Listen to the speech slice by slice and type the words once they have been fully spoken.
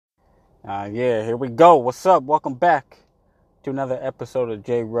Yeah, here we go. What's up? Welcome back to another episode of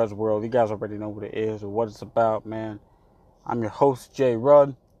J Rudd's World. You guys already know what it is or what it's about, man. I'm your host, J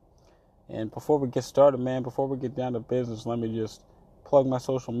Rudd. And before we get started, man, before we get down to business, let me just plug my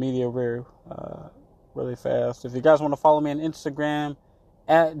social media really fast. If you guys want to follow me on Instagram,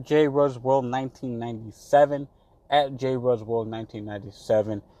 at JRudsWorld1997, at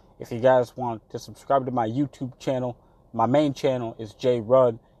JRudsWorld1997. If you guys want to subscribe to my YouTube channel, my main channel is J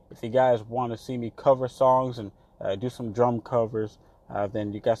Rudd. If you guys want to see me cover songs and do some drum covers,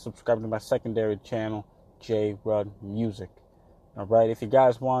 then you guys subscribe to my secondary channel, J Rudd Music. All right. If you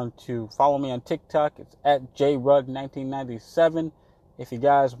guys want to follow me on TikTok, it's at JRudd1997. If you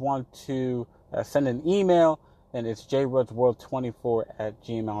guys want to send an email, then it's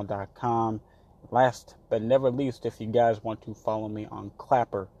jruddsworld24@gmail.com. Last but never least, if you guys want to follow me on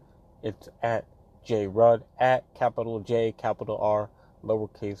Clapper, it's at JRudd, at capital J, capital R,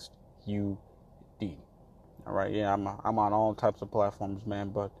 lowercase UD. All right, yeah, I'm on all types of platforms, man,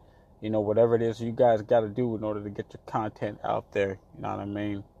 but whatever it is you guys got to do in order to get your content out there, you know what I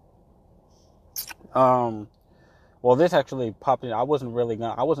mean? Well, this actually popped in. I wasn't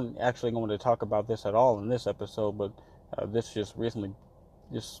actually going to talk about this at all in this episode, but this just recently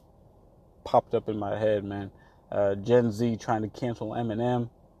just popped up in my head, man. Gen Z trying to cancel Eminem.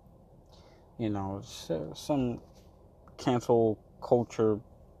 Some cancel culture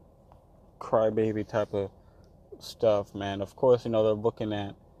crybaby type of stuff, man. Of course, they're looking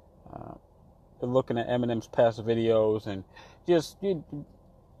at Eminem's past videos and just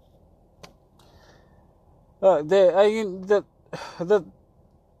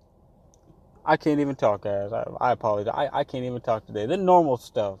I can't even talk, guys. I apologize. I can't even talk today. The normal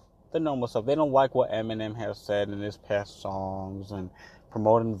stuff. They don't like what Eminem has said in his past songs and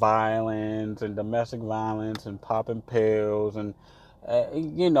promoting violence and domestic violence and popping pills and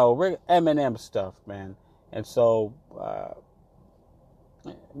Eminem stuff, man. And so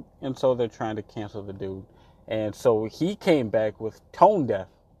they're trying to cancel the dude. And so he came back with tone deaf.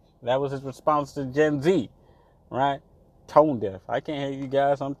 That was his response to Gen Z, right? Tone deaf. I can't hear you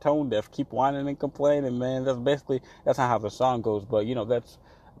guys. I'm tone deaf. Keep whining and complaining, man. That's not how the song goes. But that's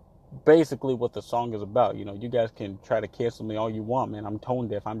basically what the song is about. You guys can try to cancel me all you want, man. I'm tone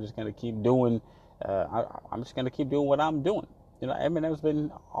deaf. I'm just gonna keep doing. I'm just gonna keep doing what I'm doing. Eminem's been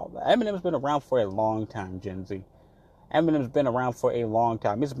around for a long time. Gen Z. Eminem's been around for a long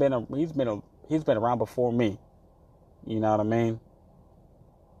time. He's been around before me. You know what I mean?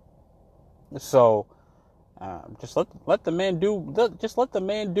 So just let the man do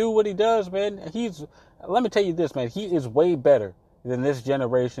what he does, man. Let me tell you this, man. He is way better than this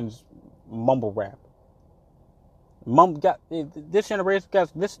generation's mumble rap. This generation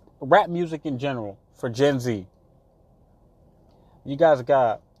got this rap music in general for Gen Z. You guys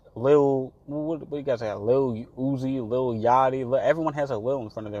got Lil, what you guys got? Lil Uzi, Lil Yachty. Everyone has a Lil in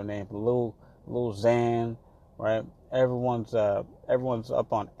front of their name. Lil Xan, right? Everyone's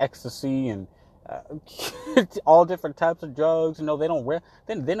up on ecstasy and all different types of drugs. They don't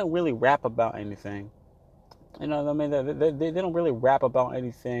really rap about anything. You know what I mean? They don't really rap about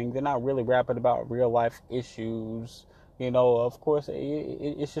anything. They're not really rapping about real life issues. Of course,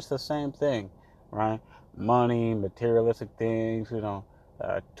 it's just the same thing, right? Money, materialistic things,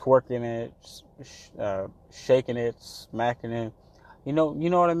 twerking it, shaking it, smacking it. You know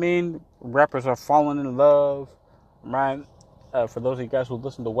what I mean? Rappers are falling in love, right? For those of you guys who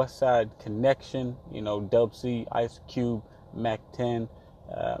listen to West Side Connection, Dub C, Ice Cube, Mac 10,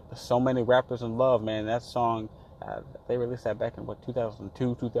 so many rappers in love, man. That song, they released that back in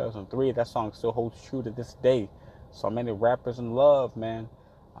 2002, 2003. That song still holds true to this day. So many rappers in love, man.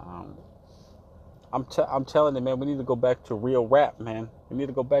 I'm telling you, man, we need to go back to real rap, man. We need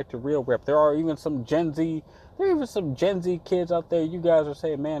to go back to real rap. There are even some Gen Z kids out there. You guys are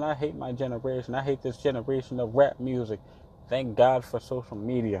saying, man, I hate my generation. I hate this generation of rap music. Thank God for social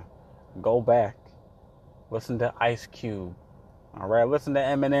media. Go back. Listen to Ice Cube. All right, listen to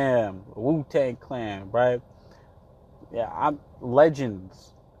Eminem, Wu-Tang Clan, right? Yeah, I'm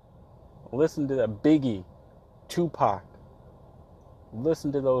legends. Listen to the Biggie, Tupac.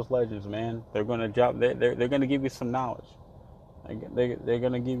 Listen to those legends, man. They're gonna They're gonna give you some knowledge. They're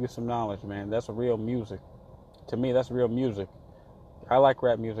gonna give you some knowledge, man. That's real music. To me, that's real music. I like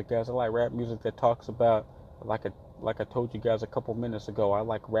rap music, guys. I like rap music that talks about, like I told you guys a couple minutes ago. I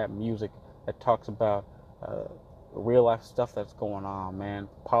like rap music that talks about real life stuff that's going on, man.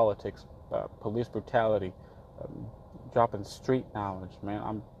 Politics, police brutality, dropping street knowledge,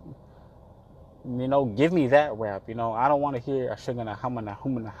 man. Give me that rap. I don't want to hear Ashigana Hamana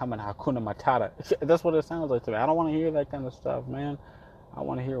Humana Hamana Hakuna Matata. That's what it sounds like to me. I don't want to hear that kind of stuff, man. I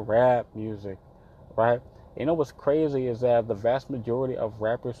want to hear rap music, right? You know what's crazy is that the vast majority of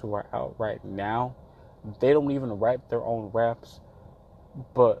rappers who are out right now, they don't even write their own raps,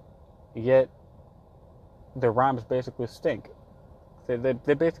 but yet their rhymes basically stink.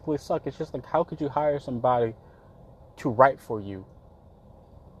 They basically suck. It's just like, how could you hire somebody to write for you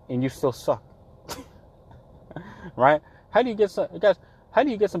and you still suck? Right? How do you get some guys? How do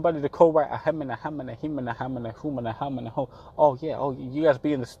you get somebody to co-write a hemina hamina himina hamina humina hamina ho? Oh yeah, oh you guys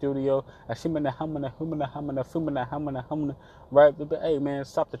be in the studio, a shimina hamina humina hamina fumina hamina humina, right? But hey man,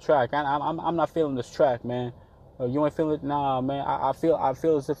 stop the track. I'm not feeling this track, man. You ain't feeling it? Nah, man. I feel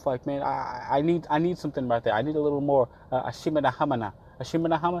as if like, man, I need something right there. I need a little more ashimina hamana,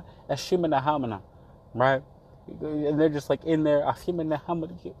 ashimina hamana, ashimina hamana, right? And they're just like in there ashimina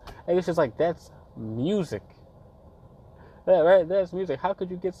hamana, and it's just like that's music. Yeah, right. That's music. How could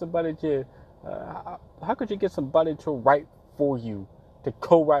you get somebody to? How could you get somebody to write for you, to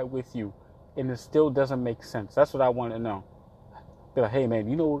co-write with you, and it still doesn't make sense? That's what I want to know. Be like, hey man,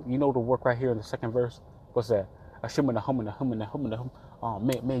 you know the work right here in the second verse. What's that? Oh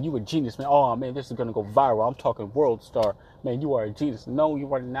man, you a genius, man. Oh man, this is gonna go viral. I'm talking world star, man. You are a genius. No,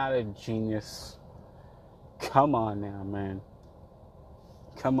 you are not a genius. Come on now, man.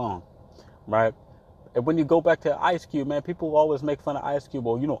 Come on, right? And when you go back to Ice Cube, man, people always make fun of Ice Cube.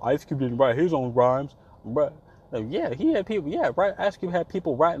 Well, you know, Ice Cube didn't write his own rhymes. But yeah, he had people. Yeah, right. Ice Cube had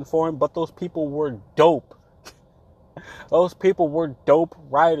people writing for him, but those people were dope. Those people were dope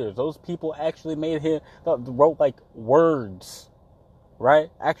writers. Those people actually made him, wrote like words, right?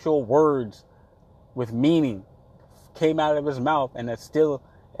 Actual words with meaning came out of his mouth, and that's still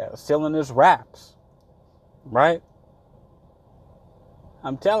in his raps, right?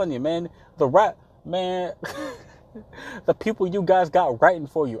 I'm telling you, man, the rap. Man, the people you guys got writing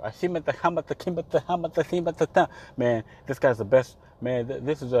for you. Man, this guy's the best. Man,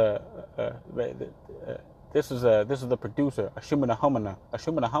 this is the producer. Ashumana Hamana.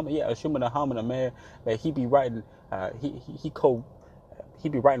 Yeah, Ashumana Hamana, man. Man, he be writing. He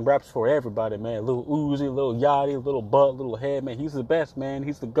be writing raps for everybody, man. Little Uzi, little Yachty, little Bud, little Head, man. He's the best, man.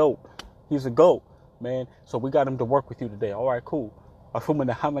 He's the GOAT. He's the GOAT, man. So we got him to work with you today. All right, cool.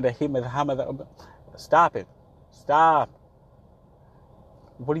 Stop it. Stop.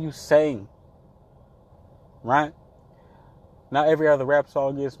 What are you saying? Right? Now every other rap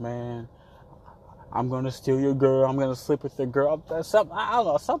song is, man, I'm going to steal your girl. I'm going to sleep with your girl. I don't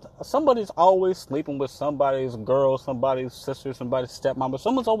know. Somebody's always sleeping with somebody's girl, somebody's sister, somebody's stepmom. But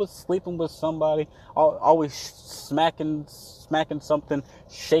someone's always sleeping with somebody, always smacking something,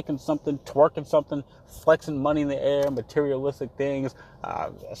 shaking something, twerking something, flexing money in the air, materialistic things.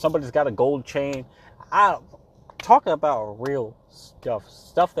 Somebody's got a gold chain. Talking about real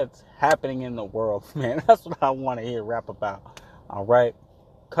stuff that's happening in the world, man. That's what I want to hear rap about. All right,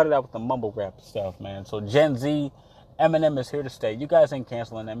 cut it out with the mumble rap stuff, man. So Gen Z, Eminem is here to stay. You guys ain't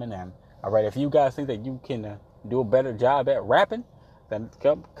canceling Eminem. All right, if you guys think that you can do a better job at rapping, then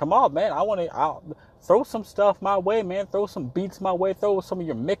come on, man. I'll throw some stuff my way, man. Throw some beats my way. Throw some of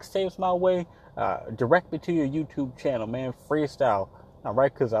your mixtapes my way. Direct me to your YouTube channel, man. Freestyle. All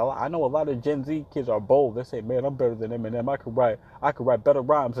right, because I know a lot of Gen Z kids are bold. They say, man, I'm better than Eminem. I could write better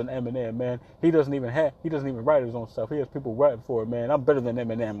rhymes than Eminem, man. He doesn't even write his own stuff. He has people writing for it, man. I'm better than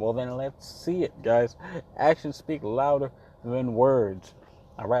Eminem. Well, then let's see it, guys. Actions speak louder than words.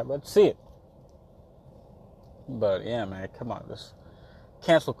 All right, let's see it. But yeah, man, come on. This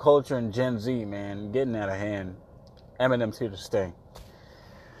cancel culture and Gen Z, man, getting out of hand. Eminem's here to stay.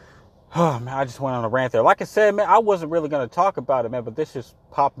 Oh, man, I just went on a rant there. Like I said, man, I wasn't really going to talk about it, man, but this just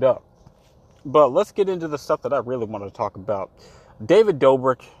popped up. But let's get into the stuff that I really want to talk about. David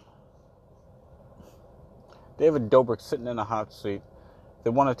Dobrik sitting in a hot seat.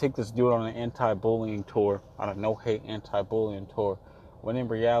 They want to take this dude on an anti-bullying tour, on a no-hate anti-bullying tour, when in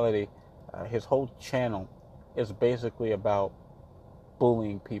reality, his whole channel is basically about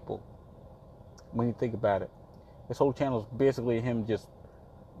bullying people. When you think about it, his whole channel is basically him just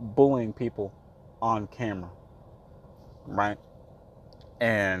bullying people on camera, right?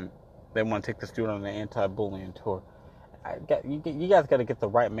 And they want to take this dude on an anti-bullying tour. You guys got to get the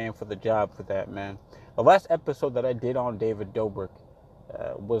right man for the job for that, man. The last episode that I did on David Dobrik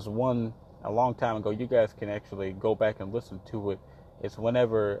was one a long time ago. You guys can actually go back and listen to it. It's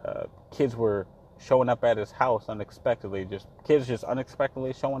whenever kids were showing up at his house unexpectedly. Kids just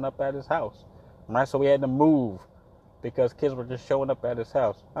unexpectedly showing up at his house, right? So we had to move because kids were just showing up at his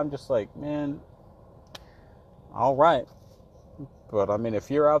house. I'm just like, man, all right. But I mean, if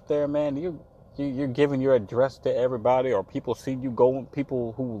you're out there, man, you're giving your address to everybody, or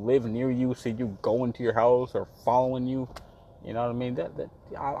people who live near you see you going to your house or following you. You know what I mean?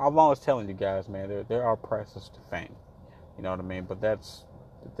 I'm always telling you guys, man, there are prices to fame. You know what I mean? But that's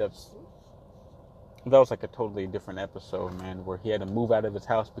that was like a totally different episode, man, where he had to move out of his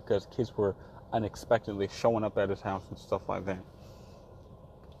house because kids were unexpectedly showing up at his house and stuff like that.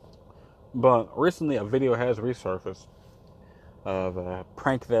 But recently, a video has resurfaced of a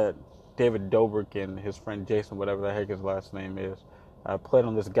prank that David Dobrik and his friend Jason, whatever the heck his last name is, played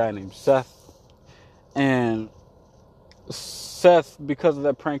on this guy named Seth. And Seth, because of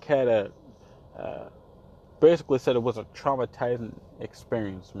that prank, had basically said it was a traumatizing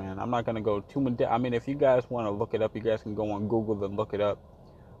experience, man. I'm not going to go too much. I mean, if you guys want to look it up, you guys can go on Google and look it up.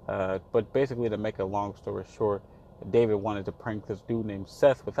 But basically, to make a long story short, David wanted to prank this dude named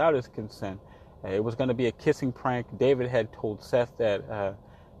Seth without his consent. It was going to be a kissing prank. David had told Seth that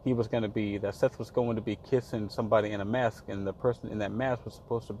Seth was going to be kissing somebody in a mask, and the person in that mask was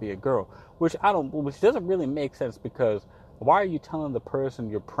supposed to be a girl, which doesn't really make sense, because why are you telling the person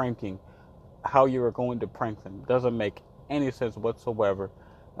you're pranking how you were going to prank them? Doesn't make any sense whatsoever.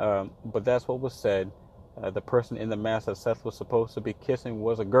 But that's what was said. The person in the mask that Seth was supposed to be kissing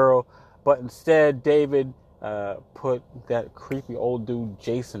was a girl, but instead David put that creepy old dude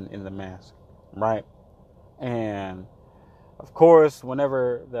Jason in the mask, right? And of course,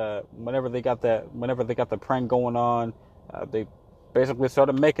 whenever they got the prank going on, they basically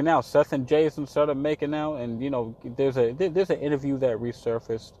started making out. Seth and Jason started making out, and there's an interview that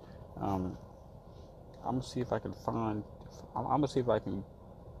resurfaced. I'm gonna see if I can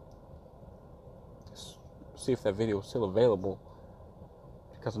see if that video is still available,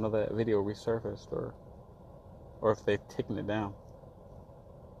 because another video resurfaced, or if they've taken it down.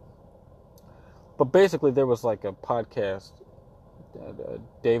 But basically, there was like a podcast.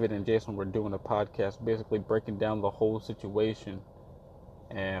 David and Jason were doing a podcast, basically breaking down the whole situation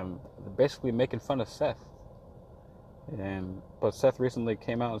and basically making fun of Seth. But Seth recently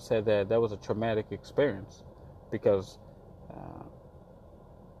came out and said that was a traumatic experience, because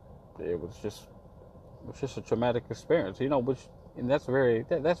it was just a traumatic experience, and that's very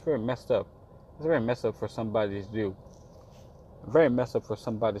messed up. It's very messed up for somebody to do. Very messed up for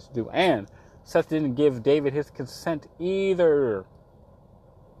somebody to do. And Seth didn't give David his consent either.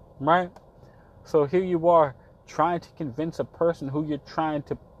 Right? So here you are trying to convince a person who you're trying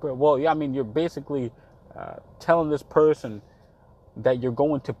to... Well, yeah, I mean, you're basically telling this person that you're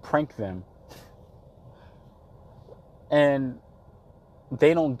going to prank them. And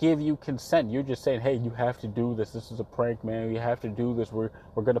they don't give you consent. You're just saying, hey, you have to do this. This is a prank, man. You have to do this. We're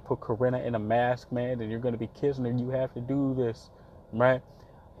going to put Corinna in a mask, man, and you're going to be kissing her. You have to do this, right?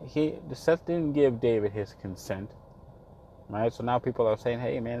 Seth didn't give David his consent, right? So now people are saying,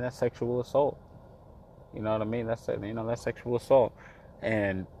 hey, man, that's sexual assault. You know what I mean? That's sexual assault.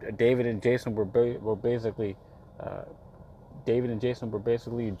 And David and Jason were basically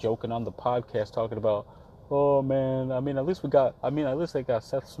joking on the podcast, talking about, oh man, at least they got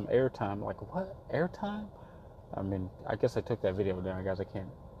Seth some airtime. Like, what? Airtime? I guess I took that video down, guys. I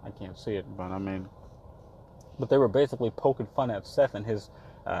can't see it, but they were basically poking fun at Seth and his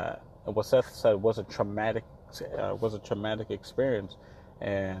what Seth said was a traumatic experience.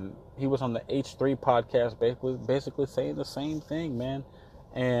 And he was on the H3 podcast basically saying the same thing, man.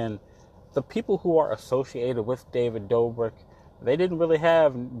 And the people who are associated with David Dobrik, they didn't really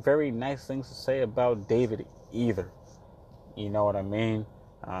have very nice things to say about David either. You know what I mean?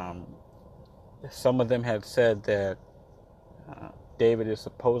 Some of them had said that David is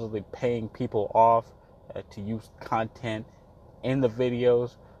supposedly paying people off to use content in the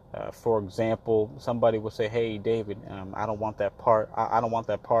videos. For example, somebody would say, "Hey, David, I don't want that part. I don't want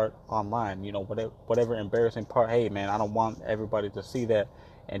that part online. Whatever embarrassing part. Hey, man, I don't want everybody to see that."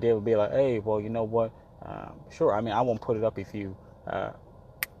 And David would be like, "Hey, well, you know what? Sure. I won't put it up if you.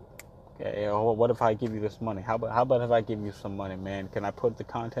 Okay, what if I give you this money? How about if I give you some money, man? Can I put the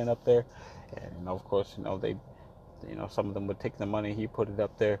content up there?" And of course, they, some of them would take the money. He put it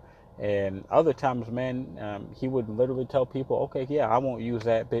up there. And other times, man, he would literally tell people, okay, yeah, I won't use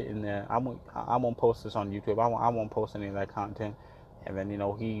that bit in there. I won't post this on YouTube. I won't post any of that content. And then,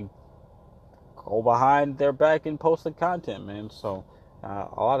 he go behind their back and post the content, man. So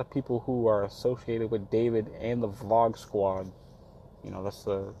a lot of people who are associated with David and the Vlog Squad, that's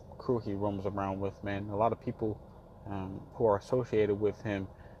the crew he roams around with, man. A lot of people who are associated with him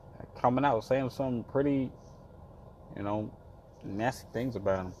coming out saying some pretty, nasty things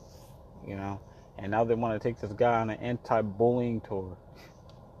about him. And now they want to take this guy on an anti-bullying tour,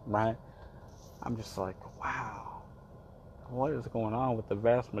 right? I'm just like, wow, what is going on with the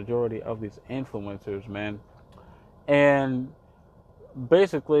vast majority of these influencers, man? And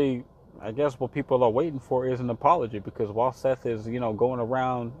basically, I guess what people are waiting for is an apology, because while Seth is, going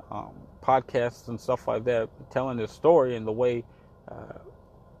around podcasts and stuff like that, telling his story in the way,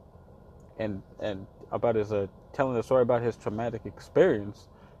 and about his telling the story about his traumatic experience,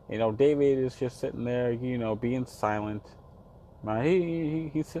 David is just sitting there, being silent. Right?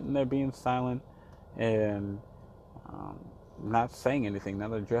 He's sitting there being silent and not saying anything,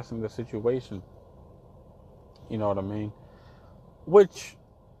 not addressing the situation. You know what I mean? Which,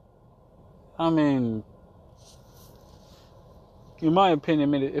 I mean, in my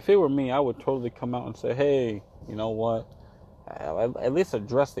opinion, if it were me, I would totally come out and say, hey, you know what? At least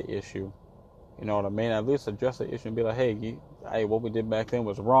address the issue. You know what I mean? At least address the issue and be like, hey, what we did back then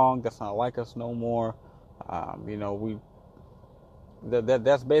was wrong. That's not like us no more.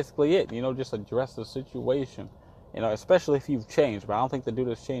 That's basically it. Just address the situation. Especially if you've changed. But I don't think the dude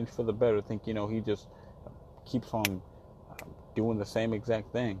has changed for the better. I think, he just keeps on doing the same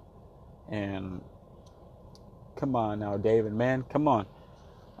exact thing. And come on now, David, man, come on.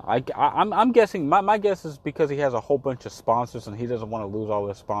 I'm guessing, my guess is because he has a whole bunch of sponsors and he doesn't want to lose all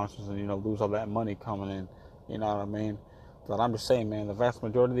his sponsors and, lose all that money coming in. You know what I mean? But I'm just saying, man, the vast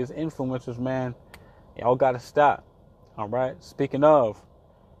majority of these influencers, man, y'all got to stop. All right? Speaking of,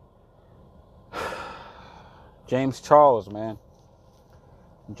 James Charles, man.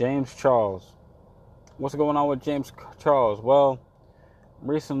 James Charles. What's going on with James Charles? Well,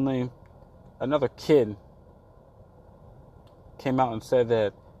 recently, another kid came out and said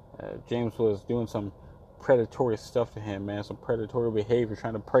that James was doing some predatory stuff to him, man. Some predatory behavior,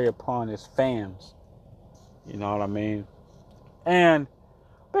 trying to prey upon his fans. You know what I mean? And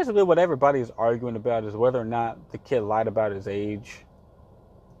basically what everybody's arguing about is whether or not the kid lied about his age.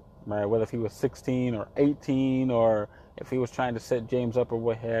 Right? Whether if he was 16 or 18 or if he was trying to set James up or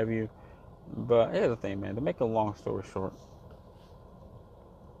what have you. But here's the thing, man. To make a long story short,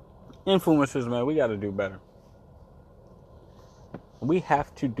 influencers, man, we got to do better. We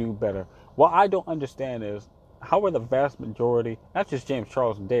have to do better. What I don't understand is, how are the vast majority, not just James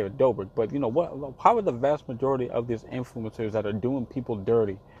Charles and David Dobrik, but how are the vast majority of these influencers that are doing people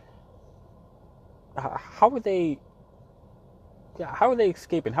dirty, how are they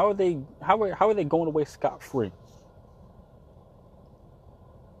escaping? How are they going away scot-free?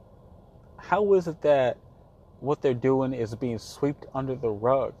 How is it that what they're doing is being swept under the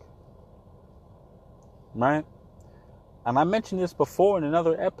rug? Right? And I mentioned this before in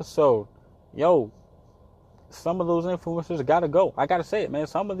another episode. Yo, some of those influencers got to go. I got to say it, man.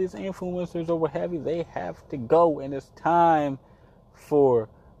 Some of these influencers or what have you, they have to go. And it's time for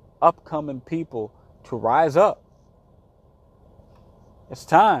upcoming people to rise up. It's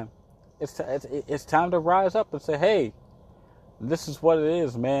time. It's time to rise up and say, hey, this is what it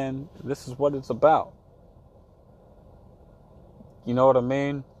is, man. This is what it's about. You know what I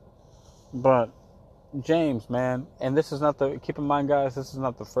mean? But James, man, and this is not keep in mind, guys, this is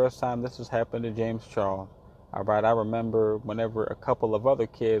not the first time this has happened to James Charles. All right, I remember whenever a couple of other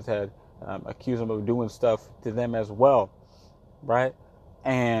kids had accused him of doing stuff to them as well, right?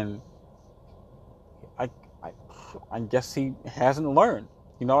 And I guess he hasn't learned.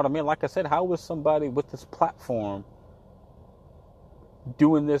 You know what I mean? Like I said, how is somebody with this platform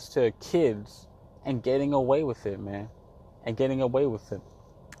doing this to kids and getting away with it, man? And getting away with it.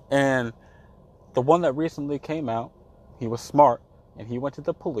 And the one that recently came out, he was smart, and he went to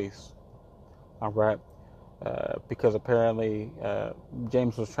the police, all right, because apparently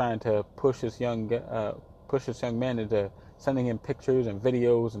James was trying to push this young man into sending him pictures and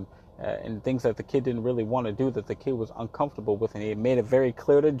videos and things that the kid didn't really want to do, that the kid was uncomfortable with, and he made it very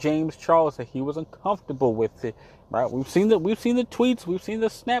clear to James Charles that he was uncomfortable with it. Right? We've seen the tweets, we've seen the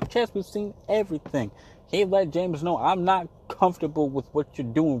Snapchats, we've seen everything. He let James know, I'm not comfortable with what you're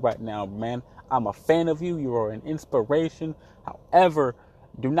doing right now, man. I'm a fan of you. You are an inspiration. However,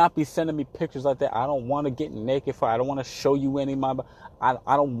 do not be sending me pictures like that. I don't want to get naked I don't want to show you any of my... I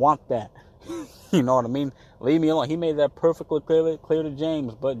don't want that. You know what I mean? Leave me alone. He made that perfectly clear to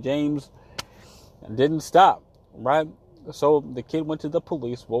James, but James didn't stop, right? So the kid went to the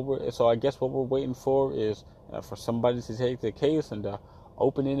police. So I guess what we're waiting for is for somebody to take the case and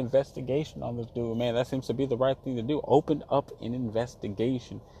open an investigation on this dude. Man, that seems to be the right thing to do. Open up an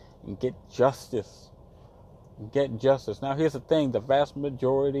investigation and get justice. Get justice. Now, here's the thing: the vast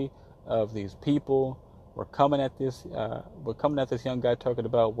majority of these people were coming at this. Young guy talking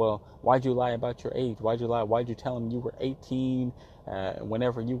about, well, why'd you lie about your age? Why'd you lie? Why'd you tell him you were 18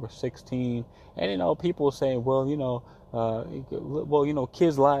 whenever you were 16? And people saying, well,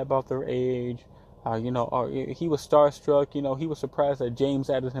 kids lie about their age. He was starstruck. He was surprised that James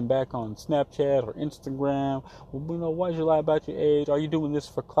added him back on Snapchat or Instagram. Well, why'd you lie about your age? Are you doing this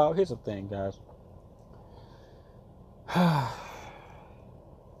for clout? Here's the thing, guys.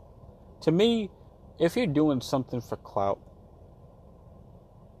 To me, if you're doing something for clout,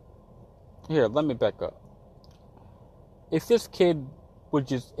 here, let me back up. If this kid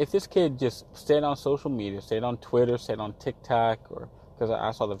just stayed on social media, stayed on Twitter, stayed on TikTok, or because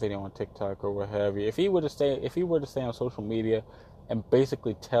I saw the video on TikTok or what have you, if he were to stay on social media and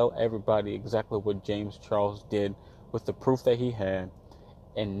basically tell everybody exactly what James Charles did with the proof that he had,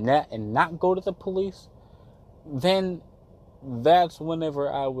 and not go to the police, then that's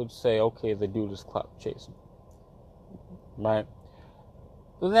whenever I would say, okay, the dude is clout chasing, right?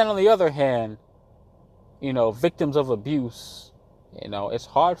 But then on the other hand, victims of abuse, it's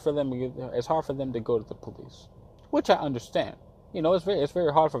hard for them to go to the police, which I understand. It's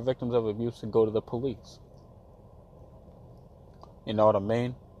very hard for victims of abuse to go to the police. You know what I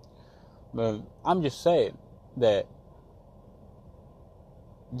mean? But I'm just saying that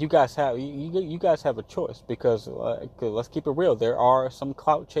you guys have a choice, because let's keep it real. There are some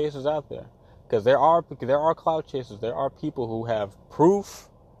clout chasers out there, because there are clout chasers. There are people who have proof.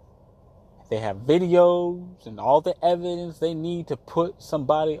 They have videos and all the evidence they need to put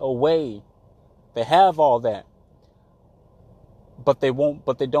somebody away. They have all that. But they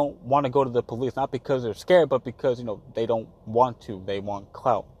don't want to go to the police, not because they're scared, but because, they don't want to. They want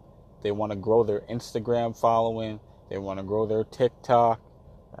clout. They want to grow their Instagram following. They want to grow their TikTok.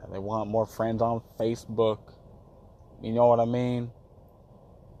 They want more friends on Facebook. You know what I mean?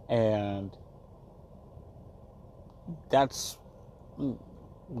 And that's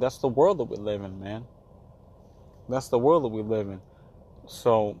the world that we live in, man. That's the world that we live in.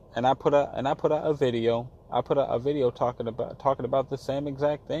 So, and I put out a video. I put out a video talking about the same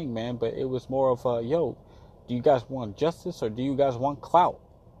exact thing, man. But it was more of a, do you guys want justice or do you guys want clout?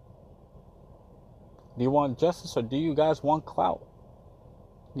 Do you want justice or do you guys want clout?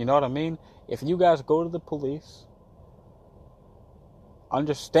 You know what I mean? If you guys go to the police,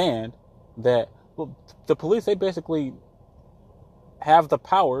 understand that the police, they basically have the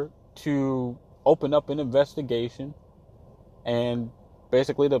power to open up an investigation and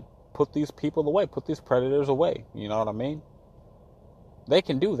basically to put these people away, put these predators away. You know what I mean? They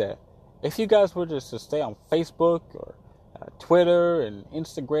can do that. If you guys were just to stay on Facebook or Twitter and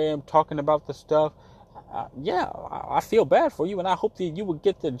Instagram talking about the stuff, I feel bad for you, and I hope that you would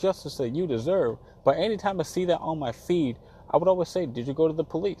get the justice that you deserve. But anytime I see that on my feed, I would always say, did you go to the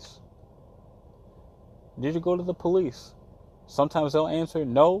police? Did you go to the police? Sometimes they'll answer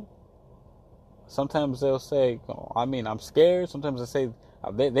no. Sometimes they'll say, I'm scared. Sometimes they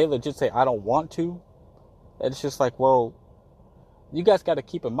legit say, I don't want to. And it's just like, well, you guys got to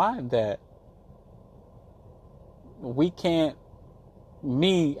keep in mind that we can't,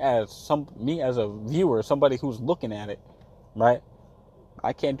 me as a viewer, somebody who's looking at it, right?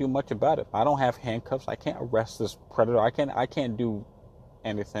 I can't do much about it. I don't have handcuffs. I can't arrest this predator. I can't do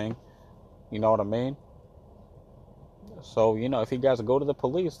anything. You know what I mean? So, if you guys go to the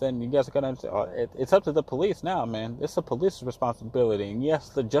police, then you guys are going to... it's up to the police now, man. It's the police's responsibility. And yes,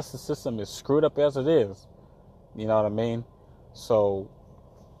 the justice system is screwed up as it is. You know what I mean? So,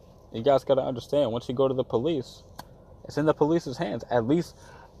 you guys got to understand, once you go to the police, it's in the police's hands. At least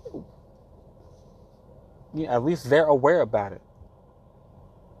they're aware about it.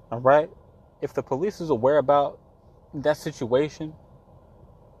 All right? If the police is aware about that situation,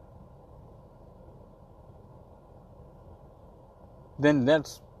 then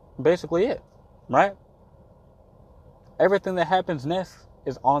that's basically it, right? Everything that happens next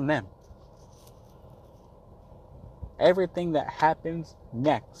is on them. Everything that happens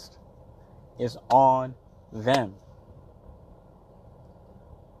next is on them.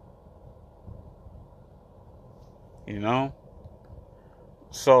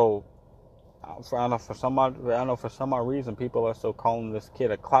 So I don't know, for some odd reason, people are still calling this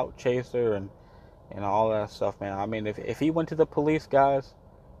kid a clout chaser and all that stuff, man. I mean, if he went to the police, guys,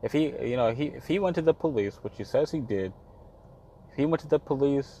 if he went to the police, which he says he did, if he went to the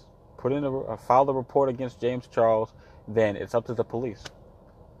police, filed a report against James Charles, then it's up to the police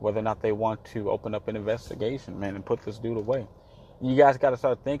whether or not they want to open up an investigation, man, and put this dude away. You guys got to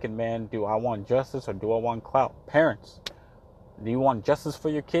start thinking, man, do I want justice or do I want clout? Parents, do you want justice for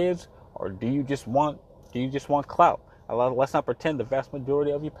your kids or do you just want clout? Let's not pretend the vast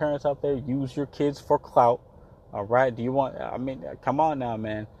majority of you parents out there use your kids for clout. All right? Come on now,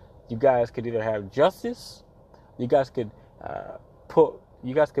 man. You guys could either have justice, you guys could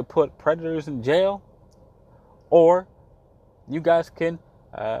put predators in jail, or you guys can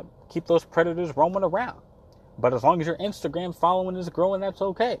keep those predators roaming around. But as long as your Instagram following is growing, that's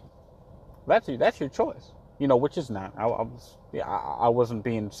okay. That's your choice. Which is not. I wasn't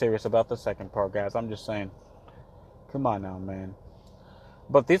being serious about the second part, guys. I'm just saying, come on now, man.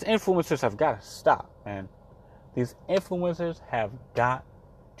 But these influencers have got to stop, man. These influencers have got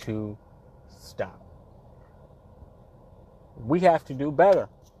to stop. We have to do better.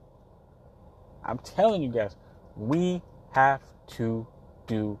 I'm telling you guys, we have to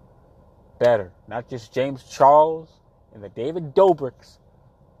do better. Not just James Charles and the David Dobrik's.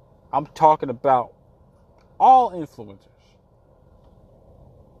 I'm talking about all influencers.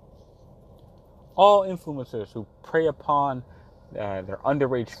 All influencers who prey upon their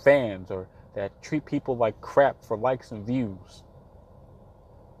underage fans or that treat people like crap for likes and views.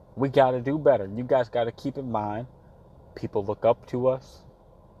 We got to do better. You guys got to keep in mind, people look up to us.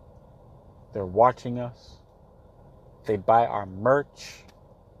 They're watching us. They buy our merch.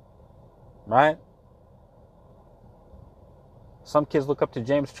 Right? Some kids look up to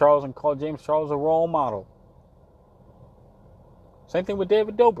James Charles and call James Charles a role model. Same thing with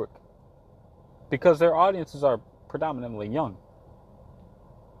David Dobrik. Because their audiences are predominantly young.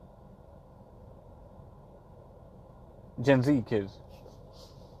 Gen Z kids.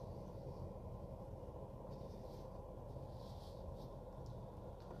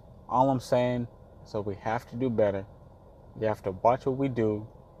 All I'm saying is that we have to do better. We have to watch what we do.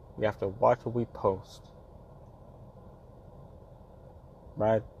 We have to watch what we post.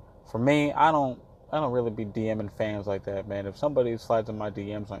 Right? For me, I don't really be DMing fans like that, man. If somebody slides in my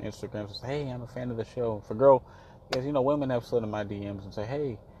DMs on Instagram and says, hey, I'm a fan of the show. For girl, because women have slid in my DMs and say,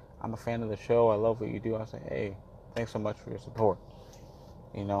 hey, I'm a fan of the show. I love what you do. I say, hey, thanks so much for your support.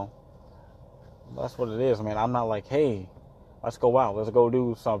 That's what it is, man. I'm not like, hey, let's go out. Let's go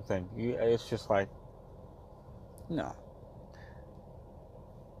do something. It's just like, no.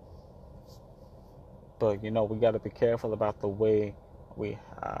 But, we got to be careful about the way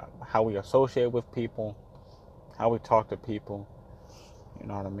how we associate with people, how we talk to people. You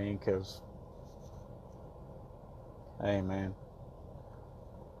know what I mean? Because, hey, man,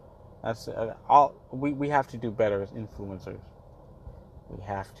 that's all. We have to do better as influencers. We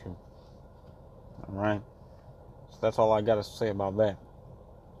have to. All right. So that's all I got to say about that.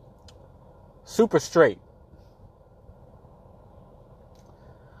 Super straight.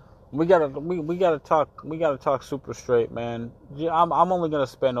 We gotta talk super straight, man. I'm only gonna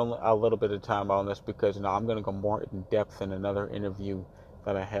spend a little bit of time on this because I'm gonna go more in depth in another interview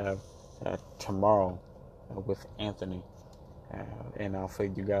that I have tomorrow with Anthony, and I'll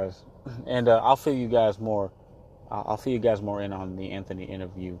fill you guys I'll fill you guys more. I'll fill you guys more in on the Anthony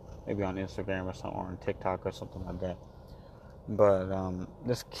interview, maybe on Instagram or something, or on TikTok or something like that. But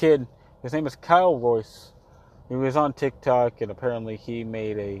this kid, his name is Kyle Royce. He was on TikTok, and apparently he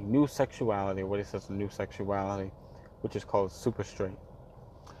made a new sexuality, what he says a new sexuality, which is called super straight,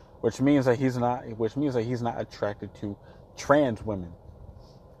 which means that he's not attracted to trans women,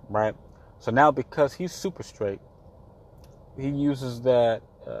 right? So now, because he's super straight, he uses that.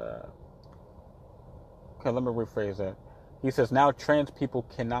 Okay, let me rephrase that. He says now trans people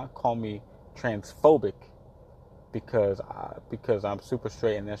cannot call me transphobic because I'm super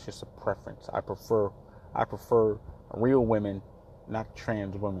straight, and that's just a preference. I prefer real women, not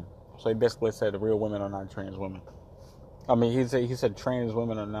trans women. So he basically said real women are not trans women. I mean, he said trans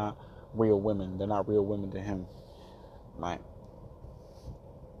women are not real women. They're not real women to him. Right.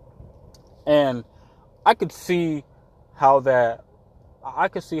 And I could see how that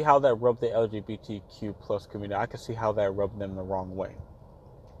rubbed the LGBTQ plus community. I could see how that rubbed them the wrong way.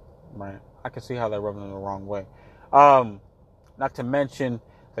 Right. I could see how that rubbed them the wrong way. Not to mention,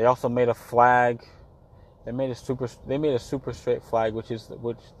 they also made a flag. They made a super straight flag, which they're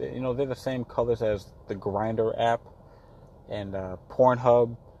the same colors as the Grindr app and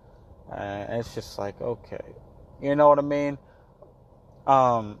Pornhub, and it's just like, okay, you know what I mean?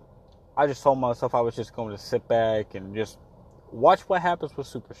 I just told myself I was just going to sit back and just watch what happens with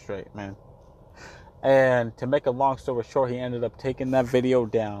super straight, man. And to make a long story short, he ended up taking that video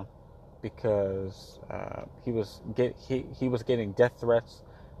down because he was getting death threats.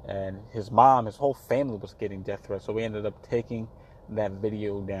 And his whole family was getting death threats, so we ended up taking that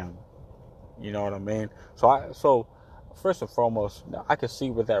video down. You know what I mean? So first and foremost, I could see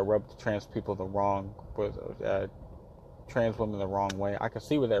where that rubbed trans people trans women the wrong way. I could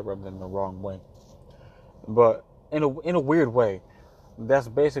see where that rubbed them the wrong way. But in a weird way, that's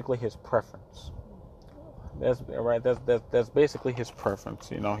basically his preference. That's right. That's basically his preference.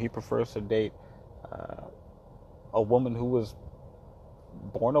 He prefers to date a woman who was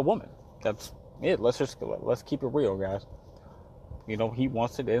born a woman. That's it. Let's keep it real, guys. he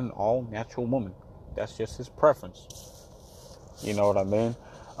wants it in an all natural woman. That's just his preference. You know what I mean?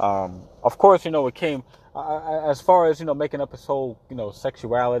 Of course, it came as far as making up his whole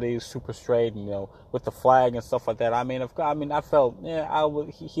sexuality, super straight, with the flag and stuff like that. I felt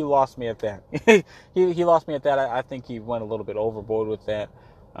he lost me at that. he lost me at that. I think he went a little bit overboard with that.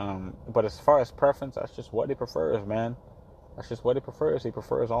 But as far as preference, that's just what he prefers, man. That's just what he prefers. He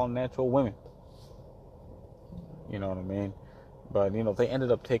prefers all natural women. You know what I mean? But they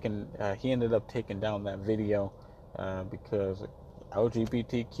ended up taking. He ended up taking down that video because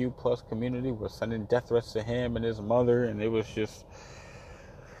LGBTQ plus community was sending death threats to him and his mother, and it was just.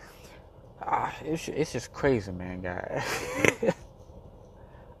 It's just crazy, man, guys.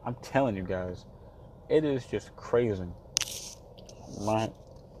 I'm telling you guys, it is just crazy, right?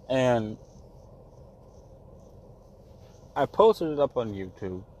 And I posted it up on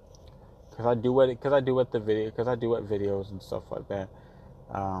YouTube because I do it videos and stuff like that.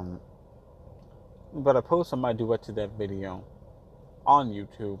 But I posted my duet to that video on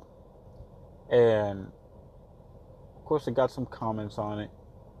YouTube, and of course it got some comments on it.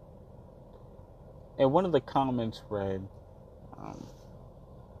 And one of the comments read,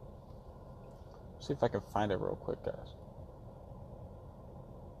 see if I can find it real quick, guys.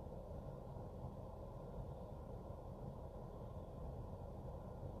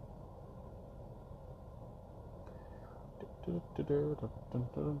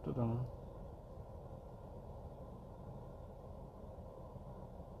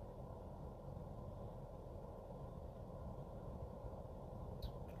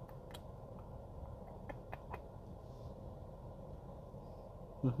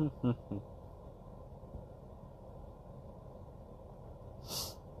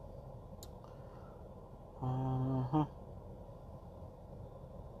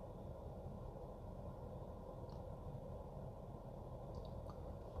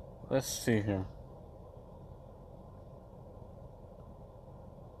 Let's see here.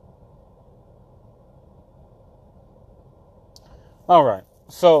 All right.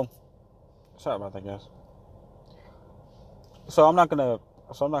 So, sorry about that, guys. So I'm not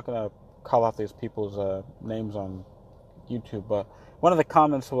gonna call out these people's names on YouTube, but one of the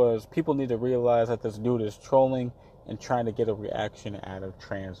comments was, people need to realize that this dude is trolling and trying to get a reaction out of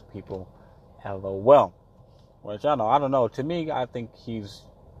trans people. LOL. Which I don't know. To me, I think he's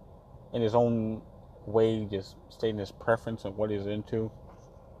in his own way just stating his preference and what he's into.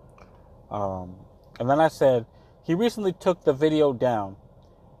 And then I said, he recently took the video down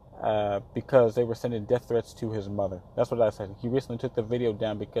because they were sending death threats to his mother. That's what I said. He recently took the video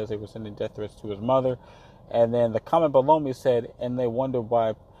down because they were sending death threats to his mother. And then the comment below me said, and they wonder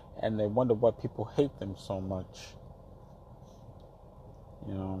why people hate them so much.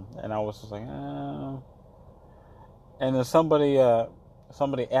 And I was just like, And then somebody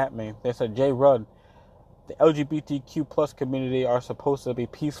at me, they said, Jay Rudd, the LGBTQ plus community are supposed to be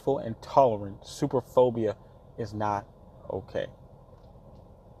peaceful and tolerant. Superphobia is not okay.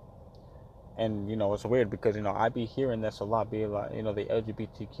 And, it's weird because, I be hearing this a lot, the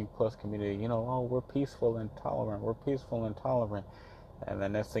LGBTQ plus community, oh, we're peaceful and tolerant. We're peaceful and tolerant. And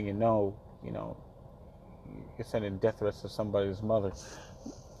then next thing you know, you're sending death threats to somebody's mother.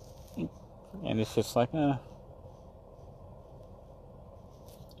 And it's just like,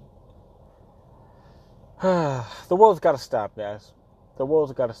 The world's got to stop, guys. The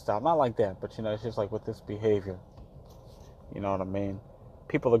world's got to stop. Not like that, but, it's just like with this behavior. You know what I mean?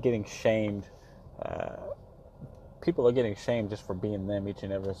 People are getting shamed. People are getting shamed just for being them each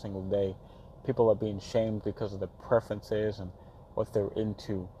and every single day. People are being shamed because of their preferences and what they're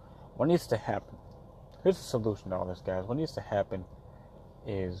into. What needs to happen? Here's the solution to all this, guys. What needs to happen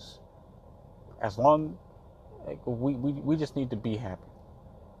is, we just need to be happy.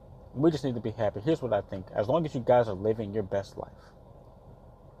 We just need to be happy. Here's what I think. As long as you guys are living your best life.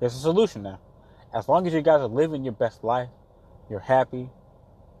 There's a solution now. As long as you guys are living your best life, you're happy,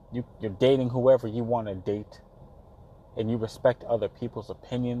 you're dating whoever you want to date, and you respect other people's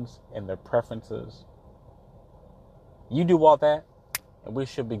opinions and their preferences. You do all that, and we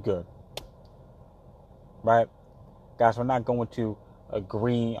should be good. Right? Guys, we're not going to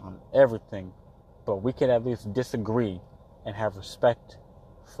agree on everything, but we can at least disagree and have respect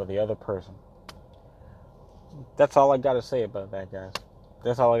for the other person. That's all I got to say about that, guys.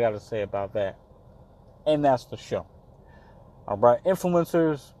 That's all I got to say about that. And that's the show. All right,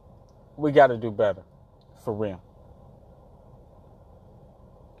 influencers, we got to do better. For real.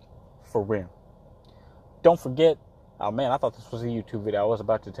 For real. Don't forget, oh man, I thought this was a YouTube video. I was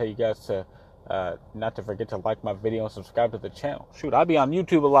about to tell you guys to not to forget to like my video and subscribe to the channel. Shoot, I be on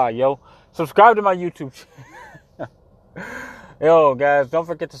YouTube a lot, yo. Subscribe to my YouTube channel. Yo, guys, don't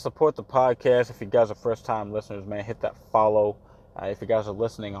forget to support the podcast. If you guys are first-time listeners, man, hit that follow. If you guys are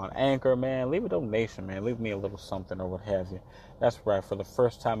listening on Anchor, man, leave a donation, man. Leave me a little something or what have you. That's right. For the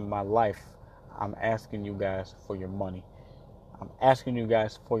first time in my life, I'm asking you guys for your money. I'm asking you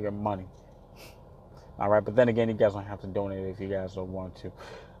guys for your money. All right, but then again, you guys don't have to donate if you guys don't want to.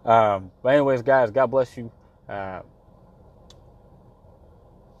 But anyways, guys, God bless you. I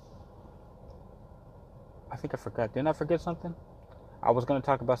think I forgot. Didn't I forget something? I was going to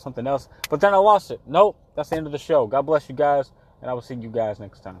talk about something else, but then I lost it. Nope, that's the end of the show. God bless you guys, and I will see you guys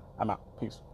next time. I'm out. Peace.